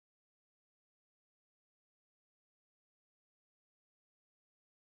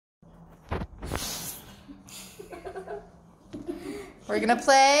We're gonna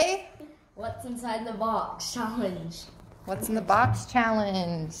play What's inside the box challenge. What's in the box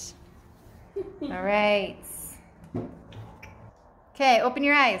challenge. All right. Okay, open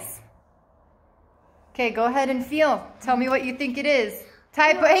your eyes. Okay, go ahead and feel. Tell me what you think it is.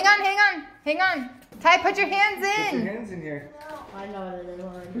 Ty, hang on. Ty, put your hands in. Put your hands in here. I know what it is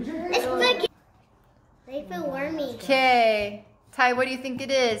already. It's spaghetti. They feel wormy. Okay, Ty, what do you think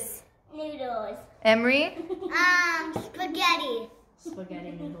it is? Noodles. Emery? Spaghetti. Spaghetti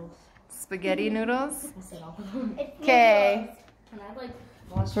noodles. Spaghetti noodles? I said all of them. Okay. Can I like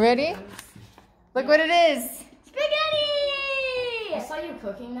watch Ready? Look what it is. Spaghetti! I saw you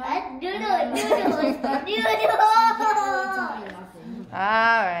cooking that. Noodles.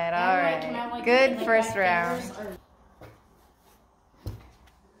 All right. Good first round.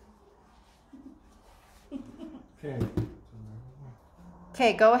 Okay.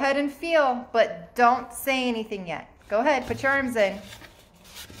 Okay, go ahead and feel, but don't say anything yet. Go ahead, put your arms in.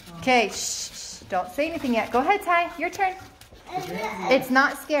 Okay, shh, don't say anything yet. Go ahead, Ty, your turn. It's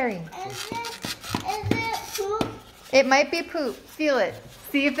not scary. Is it poop? It might be poop. Feel it.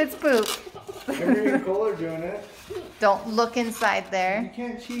 See if it's poop. Emery and Cole are doing it. Don't look inside You there.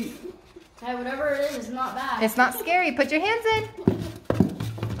 can't cheat. Hey, whatever it is not bad. It's not scary. Put your hands in.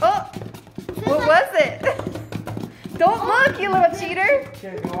 Oh, what was it? Don't look, you little cheater.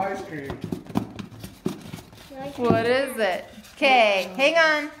 Can't go ice cream. What is it? Okay, hang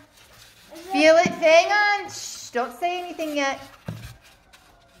on. Feel it. Hang on. Shh, don't say anything yet.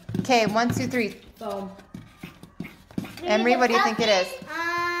 Okay, 1, 2, 3. Foam. Emery, what do you think it is?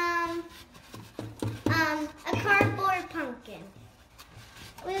 A cardboard pumpkin.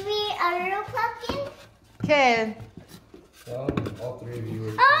 Maybe a real pumpkin? Okay, Well, all three of you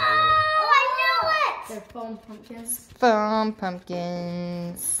are. Oh, I know it! They're foam pumpkins. foam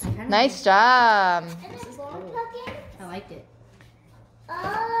pumpkins. Nice job. Is it foam pumpkin? I liked it.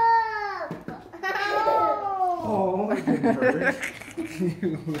 Oh! Oh, I didn't hurt.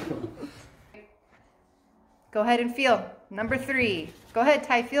 Go ahead and feel. Number 3. Go ahead,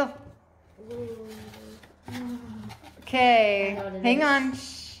 Ty, feel. Okay, I know what it hang is. on.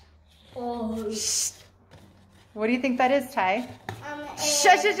 Shh. Oh. Shh. What do you think that is, Ty? Is Shh.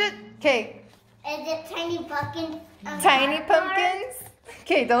 Okay, it tiny pumpkin? tiny pumpkins.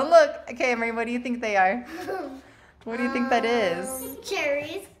 Okay, don't look. Okay, Emery, what do you think they are? What do you think that is?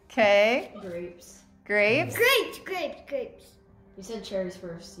 Cherries. Okay, Grapes. grapes. Grapes. You said cherries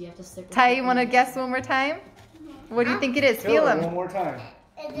first. You have to stick with Ty, it. you want to guess one more time? What do you think it is? Feel it them. one more time.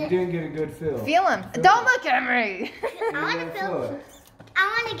 Is You it, didn't get a good feel. Feel them. Don't look, Emery. I want to feel. I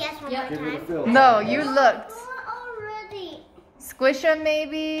want to guess one Yep. more Give it a time. feel. No, you looked. Already. Squish them,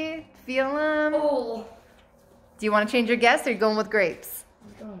 maybe. Feel them. Oh. Do you want to change your guess, or are you going with grapes?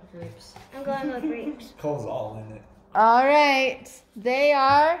 I'm going with grapes. I'm going with grapes. Cole's all in it. All right. They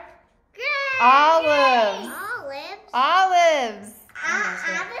are olives. Olives.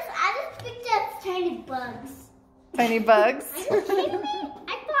 I just picked up tiny bugs. Tiny bugs. Are you kidding me?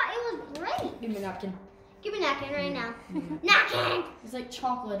 I thought it was great. Give me a napkin. Give me a napkin right now. Napkin! It's like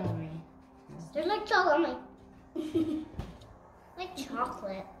chocolate on me. There's like chocolate on me. Like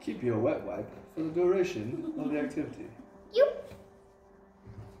chocolate. Keep you a wet wipe for the duration of the activity. You.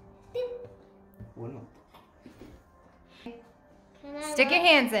 Well, no. Stick your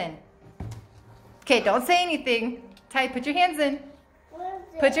hands in. Okay, don't say anything. Ty, put your hands in.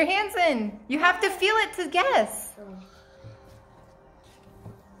 Put your hands in. You have to feel it to guess.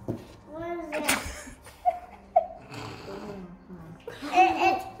 What is it?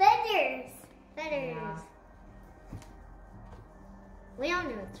 It's feathers. Feathers. Yeah. We don't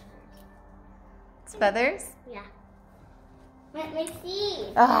know it's It's feathers. Yeah. Let me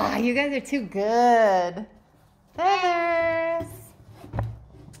see. Ah, you guys are too good. Feathers.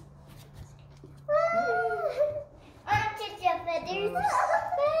 I'm just a feathers.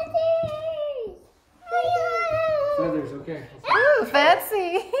 Feathers. Feathers, okay. Ooh,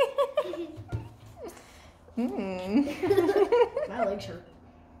 fancy. My legs hurt.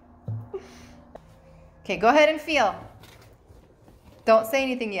 Okay, go ahead and feel. Don't say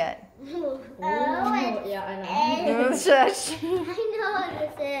anything yet. Oh, Yeah, I know. Shush. I know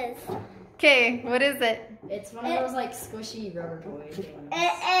what this is. Okay, what is it? It's one of those like squishy rubber toy things.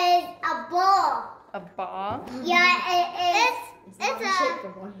 It is a ball. A ball? Yeah, it is. It's not the shape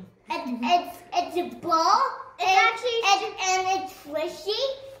of one. It's a ball. And it's squishy,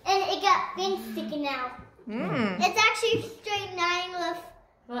 and it got things sticking out. It's actually straight 9 with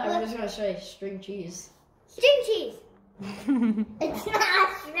Well, I'm just gonna show you string cheese. string cheese. It's not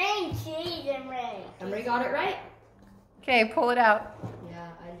string cheese, Emery. Emery got it right? Okay, pull it out. Yeah,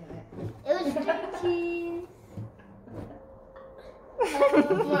 I knew it. It was string cheese.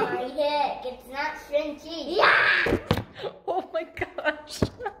 Oh my heck, it's not string cheese. Yeah! Oh my gosh.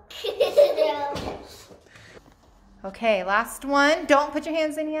 Okay, last one. Don't put your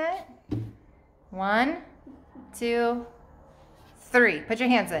hands in yet. 1, 2, 3. Put your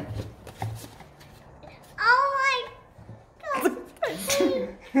hands in. Oh my god.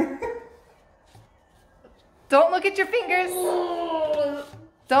 Don't look at your fingers.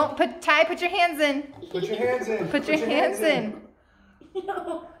 Don't put your hands in. Put your hands in. Put your hands in.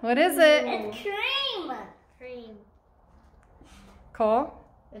 No. What is it? It's cream. Cream. Cole?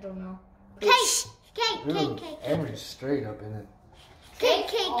 I don't know. Cake. Cake, Ooh, cake, cake. Emery's straight up in it. Cake,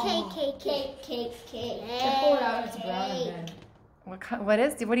 cake, cake, cake. I pulled it out. It's brown and red.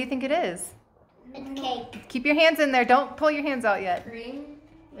 What do you think it is? It's cake. Keep your hands in there. Don't pull your hands out yet. Cream?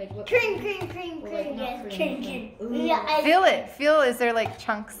 Like what? Cream, cream, cream, Well, like, cream. not Yes, cream, cream, but- cream. Yeah, Feel it. Feel, is there like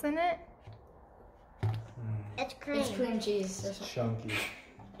chunks in it? It's cream. It's cream cheese. That's what- Chunky.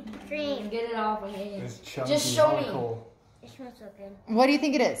 Cream. Get it off my hand. It's chunky. Just show me. Cole. It smells so good. What do you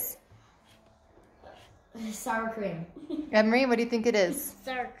think it is? Sour cream. Emery, what do you think it is?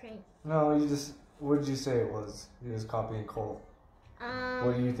 Sour cream. No, you just. What did you say it was? You was copying Cole.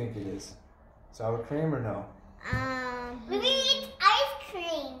 What do you think it is? Sour cream or no? Maybe it's ice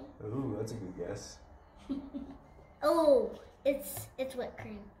cream. Ooh, that's a good guess. Oh, it's whipped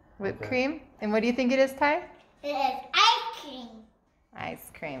cream. Whipped Okay. cream? And what do you think it is, Ty? It is ice cream.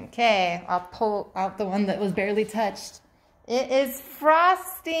 Ice cream. Okay, I'll pull out the one that was barely touched. It is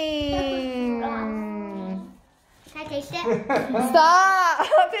frosting. Can I taste it? Stop!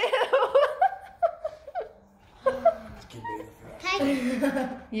 Keep it in the fridge.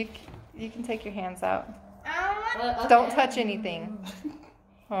 Can You can take your hands out. I? Don't touch anything.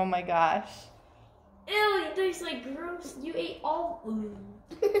 Oh my gosh. Ew, it tastes like gross. You ate all.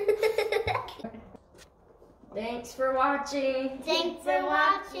 Thanks for watching. Thanks for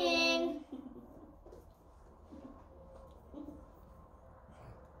watching.